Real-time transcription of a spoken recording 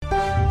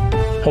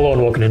Hello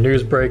and welcome to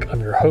Newsbreak. I'm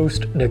your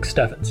host, Nick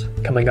Steffens.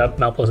 Coming up,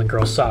 Mount Pleasant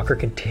girls soccer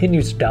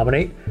continues to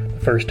dominate.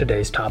 First,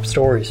 today's top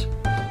stories.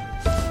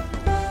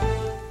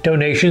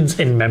 Donations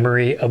in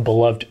memory of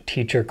beloved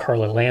teacher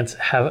Carla Lance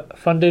have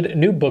funded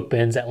new book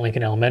bins at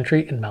Lincoln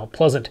Elementary in Mount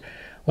Pleasant.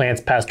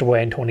 Lance passed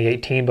away in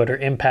 2018, but her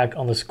impact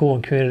on the school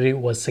and community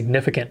was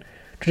significant.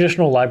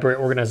 Traditional library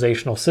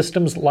organizational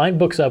systems line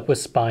books up with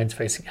spines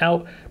facing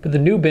out, but the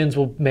new bins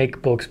will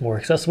make books more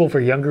accessible for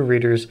younger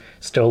readers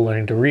still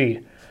learning to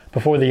read.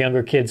 Before, the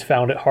younger kids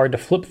found it hard to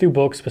flip through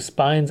books with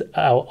spines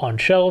out on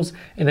shelves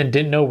and then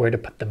didn't know where to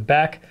put them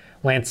back.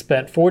 Lance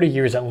spent 40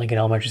 years at Lincoln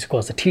Elementary School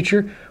as a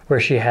teacher,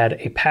 where she had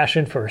a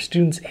passion for her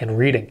students and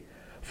reading.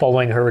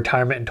 Following her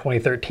retirement in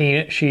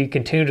 2013, she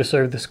continued to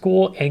serve the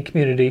school and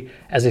community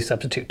as a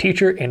substitute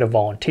teacher and a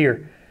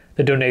volunteer.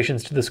 The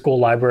donations to the school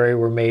library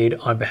were made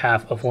on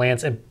behalf of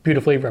Lance and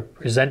beautifully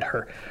represent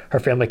her. Her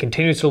family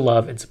continues to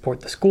love and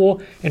support the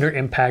school, and her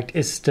impact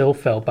is still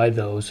felt by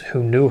those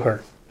who knew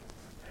her.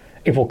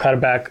 April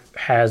Cutterback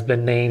has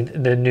been named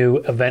the new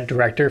event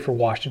director for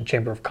Washington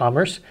Chamber of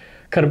Commerce.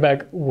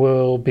 Cutterback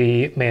will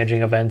be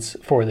managing events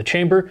for the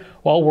chamber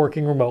while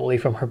working remotely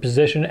from her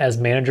position as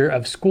manager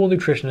of School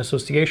Nutrition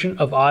Association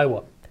of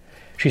Iowa.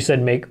 She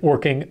said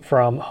working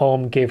from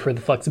home gave her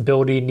the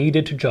flexibility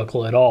needed to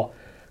juggle it all.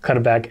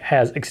 Cutterback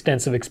has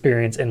extensive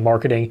experience in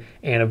marketing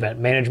and event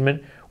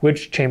management,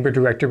 which Chamber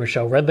Director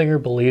Michelle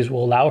Redlinger believes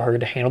will allow her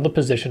to handle the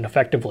position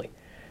effectively.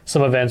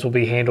 Some events will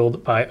be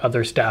handled by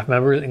other staff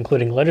members,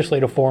 including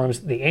legislative forums,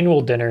 the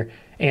annual dinner,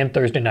 and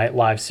Thursday night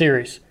live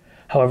series.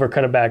 However,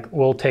 Cutterback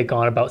will take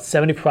on about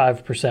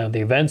 75% of the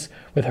events,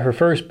 with her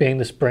first being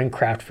the Spring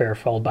Craft Fair,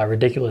 followed by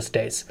Ridiculous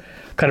Days.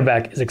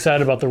 Cutterback is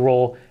excited about the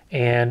role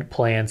and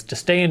plans to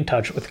stay in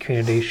touch with the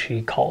community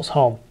she calls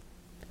home.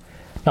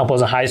 Mount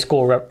Pleasant High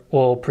School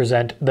will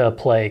present the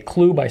play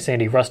Clue by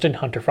Sandy Rustin,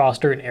 Hunter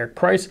Foster, and Eric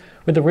Price,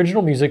 with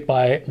original music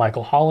by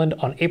Michael Holland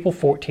on April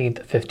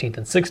 14th, 15th,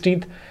 and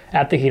 16th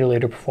at the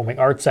Heater Performing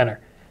Arts Center.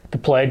 The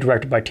play,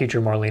 directed by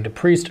teacher Marlene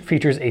DePriest,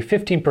 features a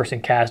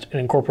 15-person cast and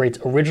incorporates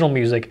original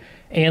music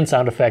and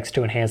sound effects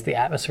to enhance the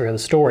atmosphere of the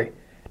story.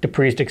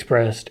 DePriest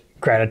expressed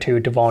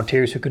gratitude to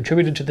volunteers who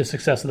contributed to the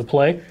success of the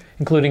play,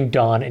 including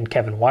Don and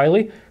Kevin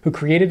Wiley, who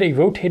created a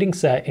rotating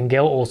set, and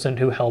Gail Olson,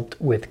 who helped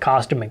with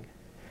costuming.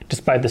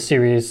 Despite the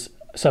serious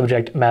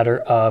subject matter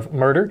of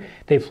murder,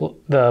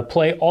 the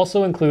play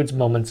also includes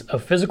moments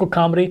of physical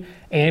comedy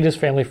and is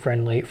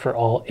family-friendly for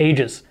all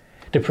ages.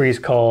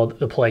 DePriest called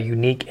the play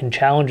unique and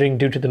challenging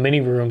due to the many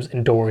rooms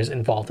and doors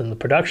involved in the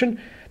production.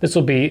 This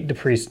will be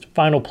DePriest's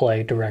final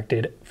play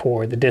directed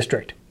for the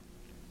district.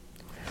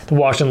 The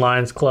Washington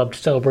Lions Club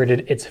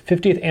celebrated its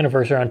 50th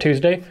anniversary on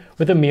Tuesday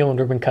with a meal and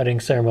ribbon-cutting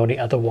ceremony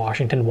at the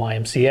Washington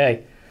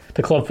YMCA.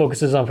 The club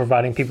focuses on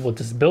providing people with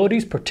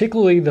disabilities,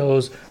 particularly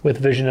those with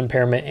vision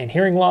impairment and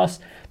hearing loss,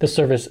 the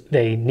service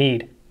they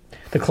need.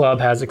 The club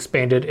has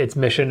expanded its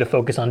mission to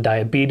focus on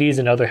diabetes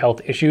and other health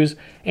issues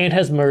and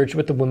has merged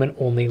with the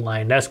women-only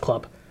Lioness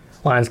Club.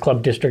 Lions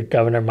Club District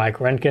Governor Mike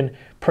Renkin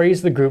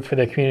praised the group for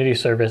their community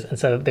service and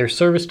said that their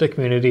service to the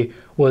community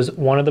was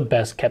one of the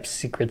best-kept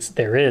secrets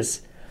there is.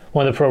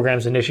 One of the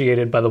programs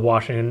initiated by the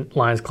Washington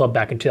Lions Club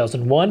back in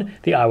 2001,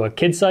 the Iowa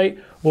Kids Site,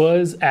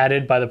 was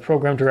added by the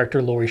program director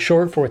Lori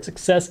Short for its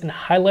success in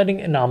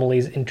highlighting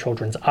anomalies in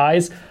children's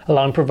eyes,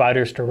 allowing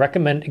providers to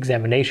recommend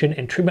examination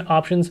and treatment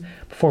options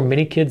before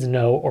many kids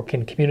know or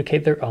can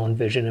communicate their own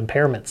vision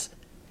impairments.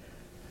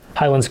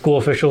 Highland school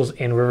officials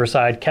in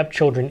Riverside kept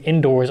children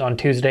indoors on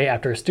Tuesday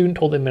after a student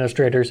told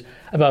administrators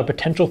about a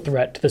potential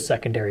threat to the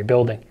secondary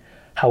building.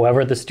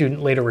 However, the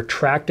student later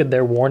retracted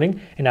their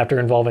warning, and after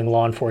involving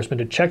law enforcement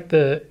to check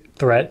the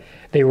threat,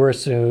 they were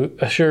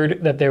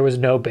assured that there was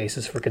no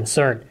basis for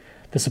concern.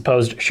 The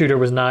supposed shooter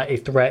was not a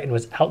threat and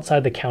was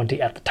outside the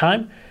county at the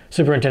time.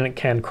 Superintendent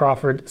Ken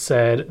Crawford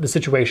said the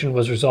situation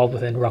was resolved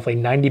within roughly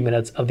 90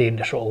 minutes of the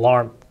initial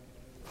alarm.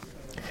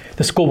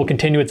 The school will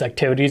continue its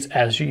activities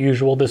as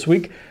usual this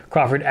week.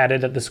 Crawford added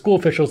that the school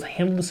officials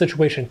handled the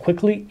situation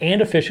quickly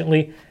and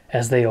efficiently,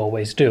 as they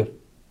always do.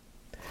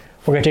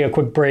 We're going to take a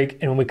quick break,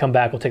 and when we come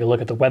back, we'll take a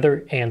look at the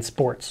weather and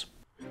sports.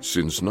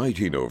 Since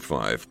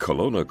 1905,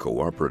 Kelowna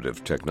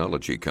Cooperative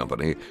Technology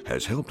Company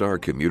has helped our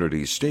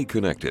community stay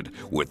connected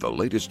with the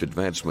latest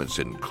advancements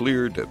in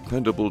clear,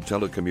 dependable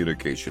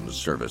telecommunications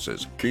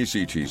services.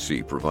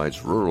 KCTC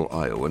provides rural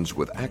Iowans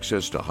with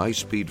access to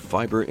high-speed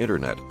fiber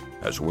internet,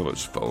 as well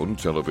as phone,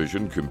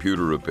 television,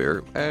 computer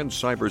repair, and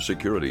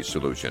cybersecurity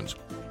solutions.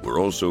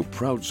 We're also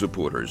proud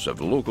supporters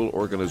of local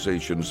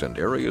organizations and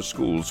area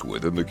schools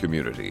within the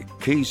community.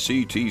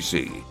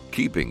 KCTC,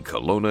 keeping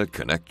Kelowna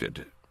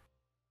connected.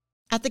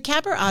 At the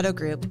Capper Auto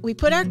Group, we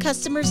put our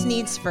customers'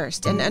 needs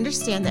first and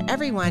understand that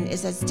everyone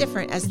is as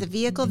different as the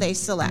vehicle they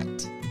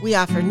select. We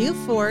offer new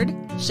Ford,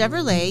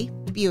 Chevrolet,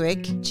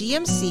 Buick,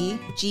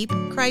 GMC, Jeep,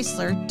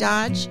 Chrysler,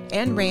 Dodge,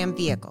 and Ram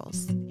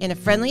vehicles in a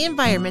friendly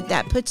environment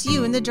that puts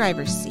you in the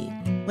driver's seat.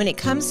 When it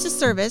comes to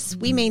service,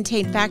 we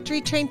maintain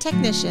factory-trained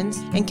technicians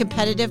and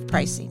competitive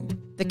pricing.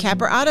 The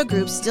Capper Auto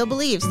Group still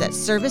believes that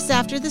service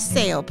after the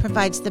sale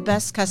provides the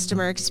best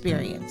customer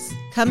experience.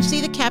 Come see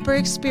the Capper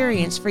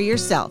experience for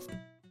yourself.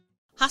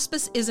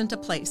 Hospice isn't a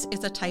place,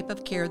 it's a type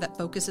of care that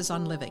focuses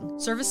on living.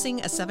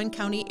 Servicing a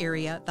 7-county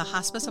area, the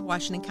Hospice of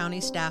Washington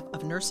County staff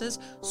of nurses,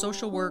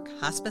 social work,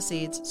 hospice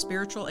aides,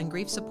 spiritual and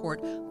grief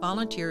support,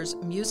 volunteers,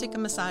 music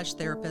and massage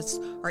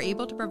therapists are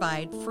able to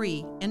provide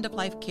free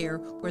end-of-life care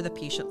where the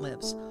patient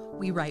lives.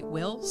 We write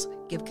wills,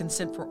 give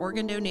consent for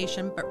organ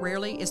donation, but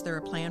rarely is there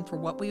a plan for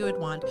what we would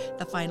want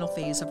the final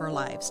phase of our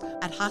lives.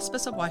 At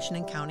Hospice of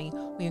Washington County,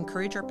 we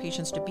encourage our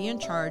patients to be in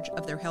charge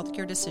of their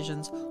healthcare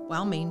decisions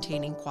while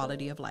maintaining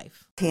quality of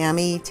life.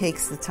 Tammy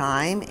takes the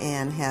time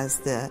and has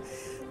the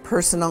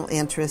personal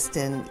interest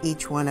in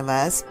each one of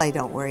us. I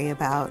don't worry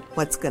about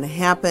what's going to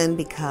happen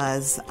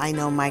because I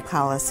know my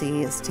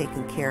policy is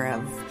taken care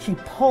of. She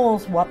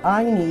pulls what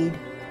I need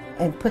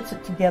and puts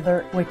it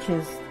together, which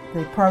is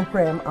the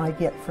program I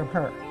get from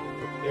her.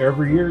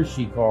 Every year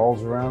she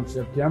calls around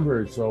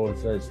September, so it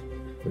says,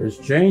 there's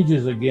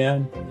changes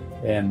again,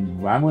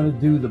 and I'm going to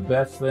do the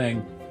best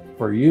thing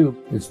for you.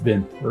 It's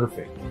been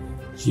perfect.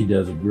 She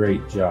does a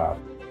great job.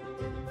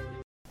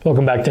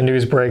 Welcome back to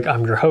Newsbreak.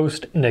 I'm your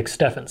host, Nick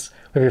Steffens.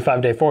 We have your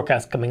 5-day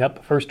forecast coming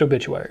up. First,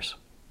 obituaries.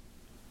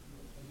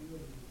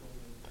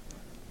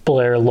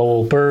 Blair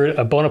Lowell Bird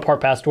of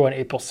Bonaparte passed away on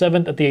April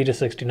 7th at the age of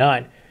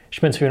 69.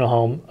 Schmidt's Funeral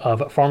Home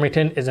of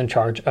Farmington is in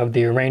charge of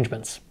the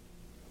arrangements.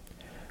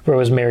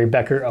 Rosemary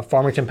Becker of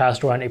Farmington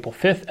passed away on April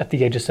 5th at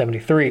the age of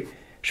 73.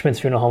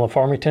 Schmidt's Funeral Home of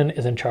Farmington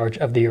is in charge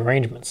of the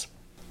arrangements.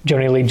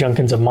 Joni Lee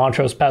Junkins of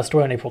Montrose passed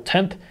away on April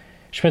 10th.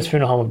 Schmidt's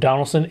Funeral Home of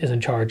Donaldson is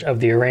in charge of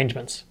the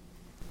arrangements.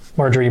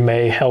 Marjorie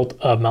May Helt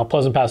of Mount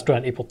Pleasant passed away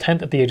on April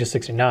 10th at the age of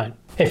 69.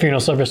 A funeral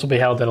service will be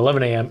held at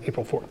 11 a.m.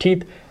 April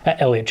 14th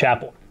at Elliott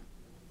Chapel.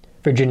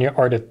 Virginia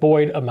Ardith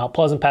Boyd of Mount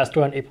Pleasant passed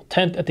away on April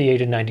 10th at the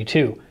age of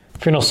 92.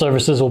 Funeral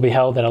services will be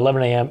held at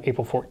 11 a.m.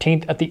 April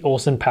 14th at the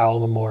Olson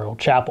Powell Memorial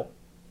Chapel.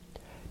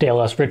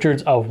 Dale S.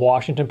 Richards of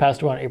Washington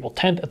passed away on April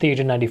 10th at the age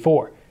of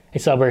 94. A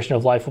celebration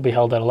of life will be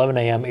held at 11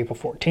 a.m. April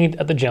 14th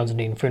at the Jones and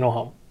Dean Funeral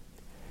Home.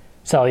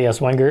 Sally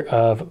S. Wenger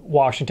of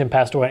Washington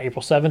passed away on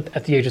April 7th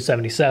at the age of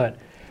 77.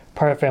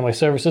 Private family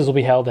services will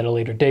be held at a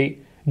later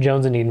date.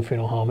 Jones and Dean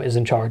Funeral Home is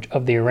in charge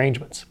of the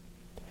arrangements.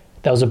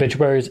 That was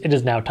obituaries. It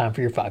is now time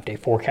for your 5-day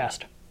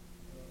forecast.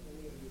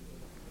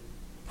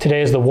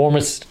 Today is the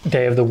warmest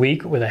day of the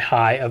week with a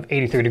high of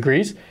 83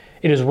 degrees.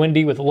 It is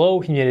windy with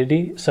low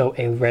humidity, so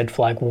a red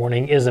flag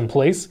warning is in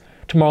place.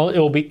 Tomorrow it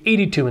will be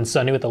 82 and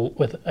sunny with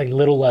a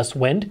little less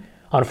wind.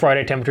 On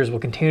Friday, temperatures will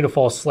continue to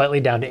fall slightly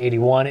down to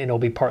 81 and it will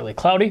be partly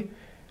cloudy.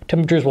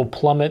 Temperatures will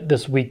plummet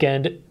this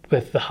weekend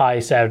with the high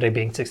Saturday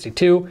being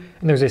 62,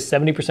 and there's a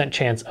 70%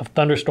 chance of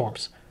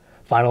thunderstorms.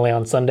 Finally,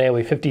 on Sunday, it will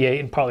be 58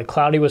 and partly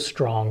cloudy with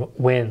strong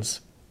winds.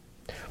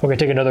 We're going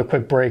to take another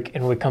quick break,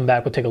 and when we come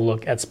back, we'll take a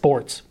look at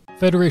sports.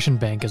 Federation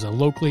Bank is a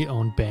locally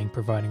owned bank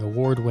providing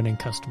award-winning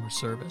customer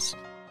service.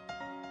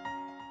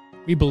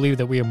 We believe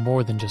that we are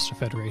more than just a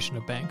federation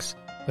of banks,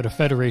 but a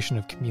federation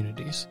of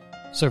communities,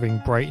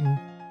 serving Brighton,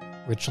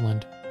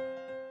 Richland,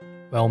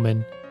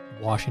 Wellman, and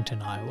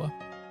Washington, Iowa.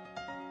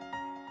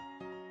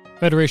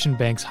 Federation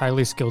Bank's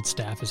highly skilled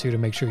staff is here to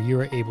make sure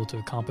you are able to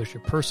accomplish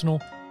your personal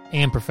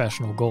and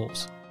professional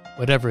goals,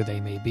 whatever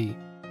they may be.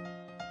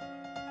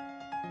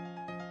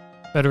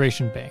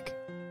 Federation Bank,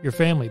 your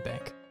family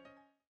bank.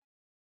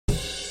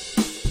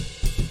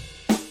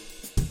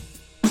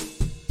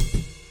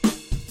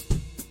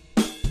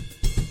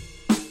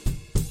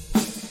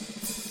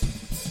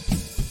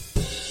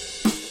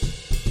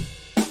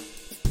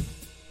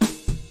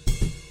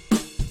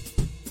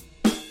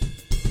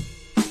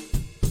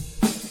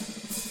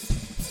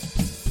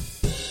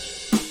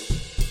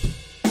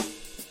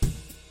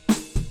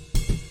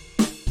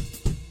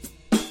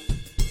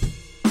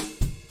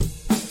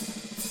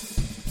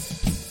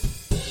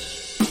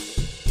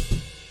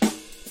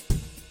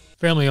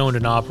 Family owned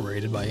and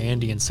operated by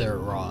Andy and Sarah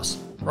Ross.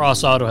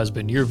 Ross Auto has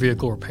been your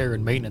vehicle repair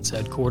and maintenance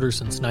headquarters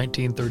since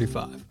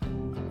 1935.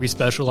 We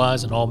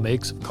specialize in all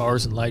makes of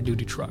cars and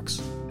light-duty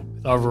trucks.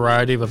 With our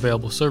variety of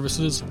available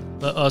services,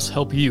 let us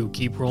help you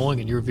keep rolling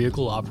and your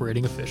vehicle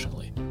operating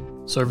efficiently.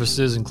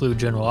 Services include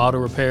general auto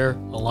repair,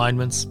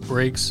 alignments,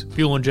 brakes,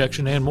 fuel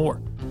injection, and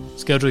more.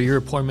 Schedule your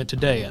appointment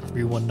today at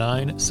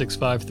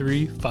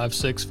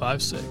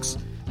 319-653-5656.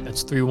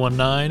 That's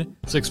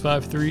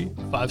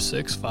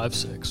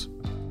 319-653-5656.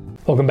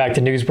 Welcome back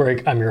to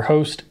Newsbreak. I'm your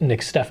host,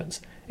 Nick Steffens.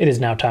 It is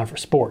now time for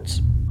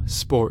sports.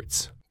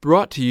 Sports,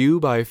 brought to you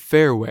by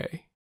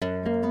Fairway.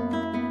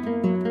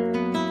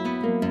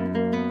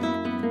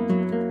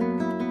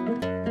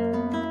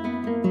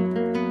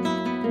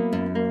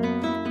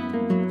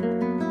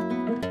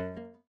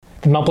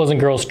 The Mount Pleasant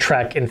girls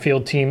track and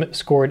field team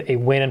scored a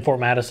win in Fort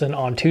Madison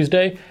on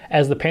Tuesday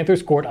as the Panthers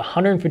scored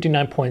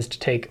 159 points to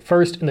take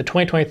first in the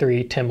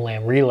 2023 Tim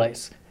Lamb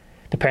Relays.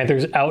 The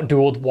Panthers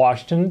outdueled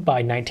Washington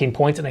by 19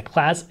 points in a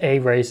Class A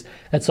race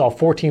that saw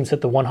 4 teams hit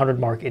the 100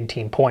 mark in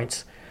team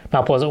points.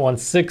 Mount Pleasant won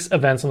 6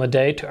 events on the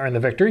day to earn the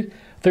victory.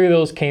 3 of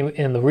those came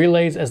in the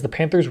relays as the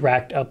Panthers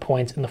racked up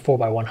points in the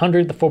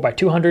 4x100, the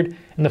 4x200,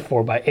 and the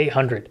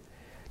 4x800.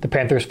 The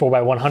Panthers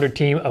 4x100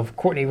 team of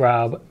Courtney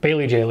Robb,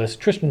 Bailey Jalis,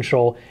 Tristan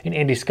Scholl, and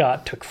Andy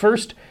Scott took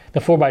first. The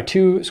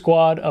 4x2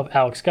 squad of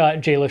Alex Scott,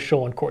 Jalis,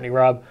 Scholl, and Courtney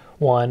Robb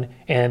won,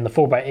 and the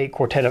 4x8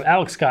 quartet of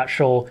Alex Scott,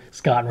 Scholl,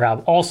 Scott, and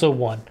Robb also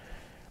won.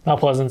 Mount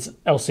Pleasant's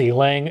Elsie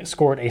Lang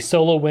scored a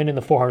solo win in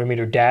the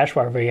 400-meter dash,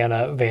 while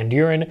Vienna Van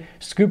Duren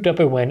scooped up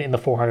a win in the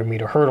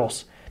 400-meter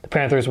hurdles. The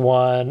Panthers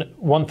won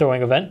one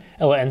throwing event.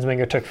 Ella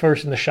Ensminger took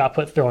first in the shot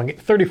put, throwing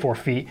 34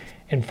 feet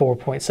and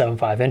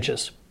 4.75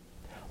 inches.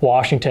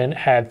 Washington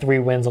had 3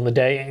 wins on the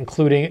day,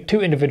 including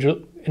 2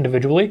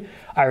 individually.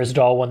 Iris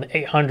Dahl won the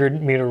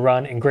 800-meter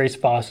run, and Grace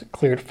Voss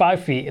cleared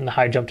 5 feet in the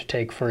high jump to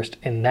take first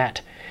in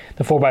that.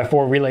 The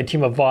 4x4 relay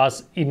team of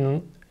Voss,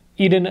 Eden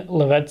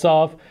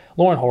Levetsov,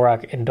 Lauren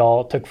Horak, and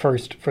Dahl took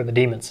first for the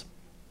Demons.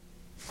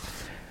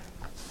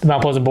 The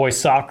Mount Pleasant boys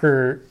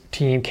soccer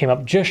team came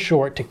up just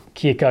short to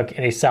Keokuk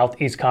in a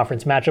Southeast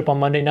Conference matchup on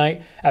Monday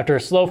night. After a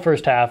slow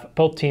first half,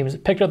 both teams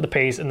picked up the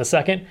pace in the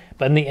second,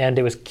 but in the end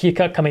it was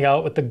Keokuk coming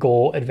out with the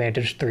goal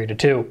advantage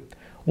 3-2.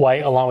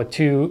 White, along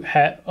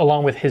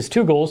with his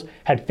 2 goals,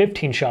 had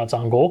 15 shots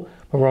on goal.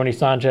 Moroni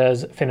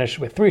Sanchez finished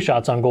with 3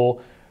 shots on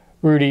goal.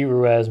 Rudy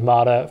Ruiz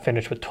Mata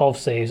finished with 12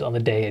 saves on the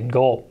day in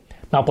goal.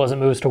 Mount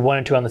Pleasant moves to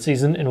 1-2 on the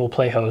season and will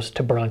play host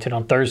to Burlington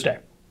on Thursday.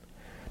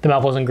 The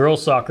Mount Pleasant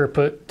girls soccer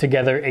put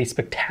together a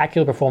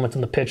spectacular performance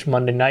on the pitch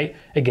Monday night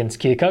against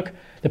Keokuk.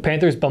 The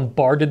Panthers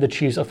bombarded the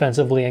Chiefs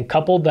offensively and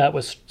coupled that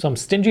with some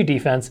stingy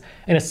defense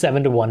in a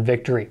 7-1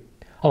 victory.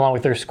 Along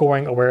with their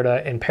scoring,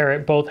 Owerda and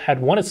Parrott both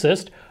had 1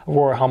 assist.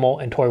 Aurora Hummel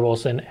and Tori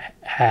Wilson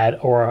had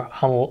Aurora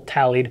Hummel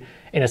tallied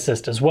an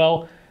assist as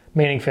well.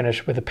 Manning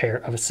finished with a pair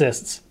of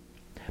assists.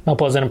 Mount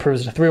Pleasant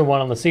improves to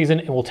 3-1 on the season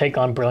and will take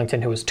on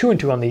Burlington, who is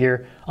 2-2 on the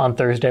year, on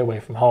Thursday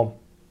away from home.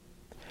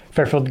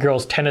 Fairfield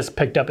girls tennis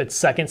picked up its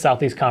second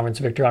Southeast Conference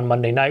victory on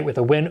Monday night with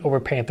a win over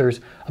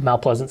Panthers of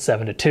Mount Pleasant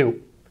 7-2.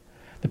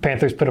 The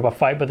Panthers put up a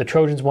fight, but the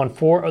Trojans won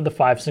 4 of the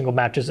 5 single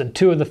matches and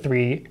 2 of the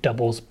 3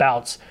 doubles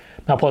bouts.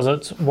 Mount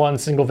Pleasant's 1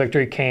 single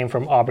victory came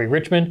from Aubrey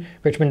Richmond.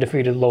 Richmond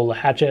defeated Lola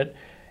Hatchett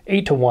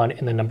 8-1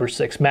 in the number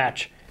 6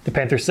 match. The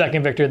Panthers'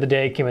 second victory of the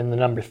day came in the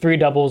number 3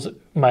 doubles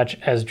match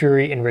as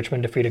Drury and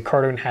Richmond defeated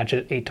Carter and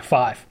Hatchett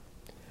 8-5.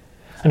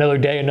 Another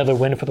day, another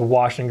win for the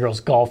Washington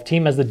girls golf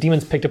team as the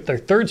Demons picked up their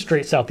 3rd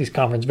straight Southeast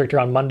Conference victory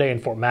on Monday in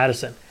Fort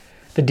Madison.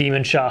 The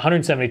Demons shot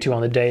 172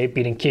 on the day,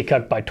 beating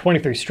Keokuk by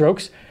 23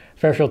 strokes.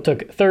 Fairfield took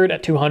 3rd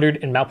at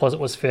 200 and Mount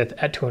Pleasant was 5th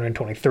at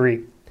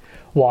 223.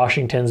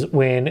 Washington's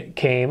win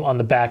came on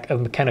the back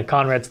of McKenna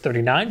Conrad's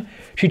 39.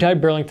 She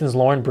tied Burlington's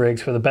Lauren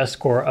Briggs for the best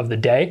score of the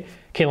day.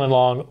 Caitlin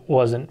Long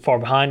wasn't far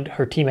behind,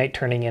 her teammate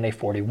turning in a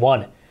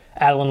 41.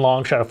 Adeline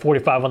Long shot a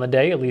 45 on the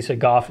day. Elisa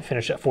Goff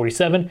finished at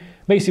 47.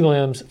 Macy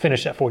Williams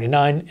finished at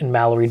 49. And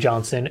Mallory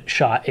Johnson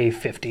shot a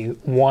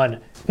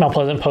 51. Mount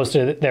Pleasant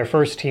posted their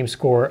first team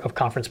score of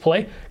conference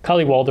play.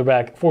 Kylie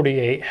Walderbach,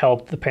 48,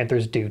 helped the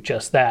Panthers do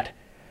just that.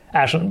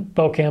 Ashlyn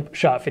Beaucamp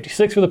shot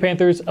 56 for the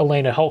Panthers.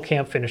 Elena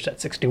Hultkamp finished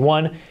at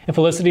 61. And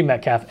Felicity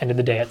Metcalf ended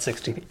the day at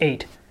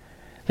 68.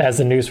 That's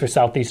the news for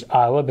Southeast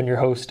Iowa. I've been your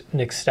host,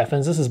 Nick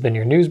Steffens. This has been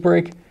your news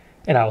break,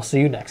 and I will see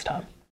you next time.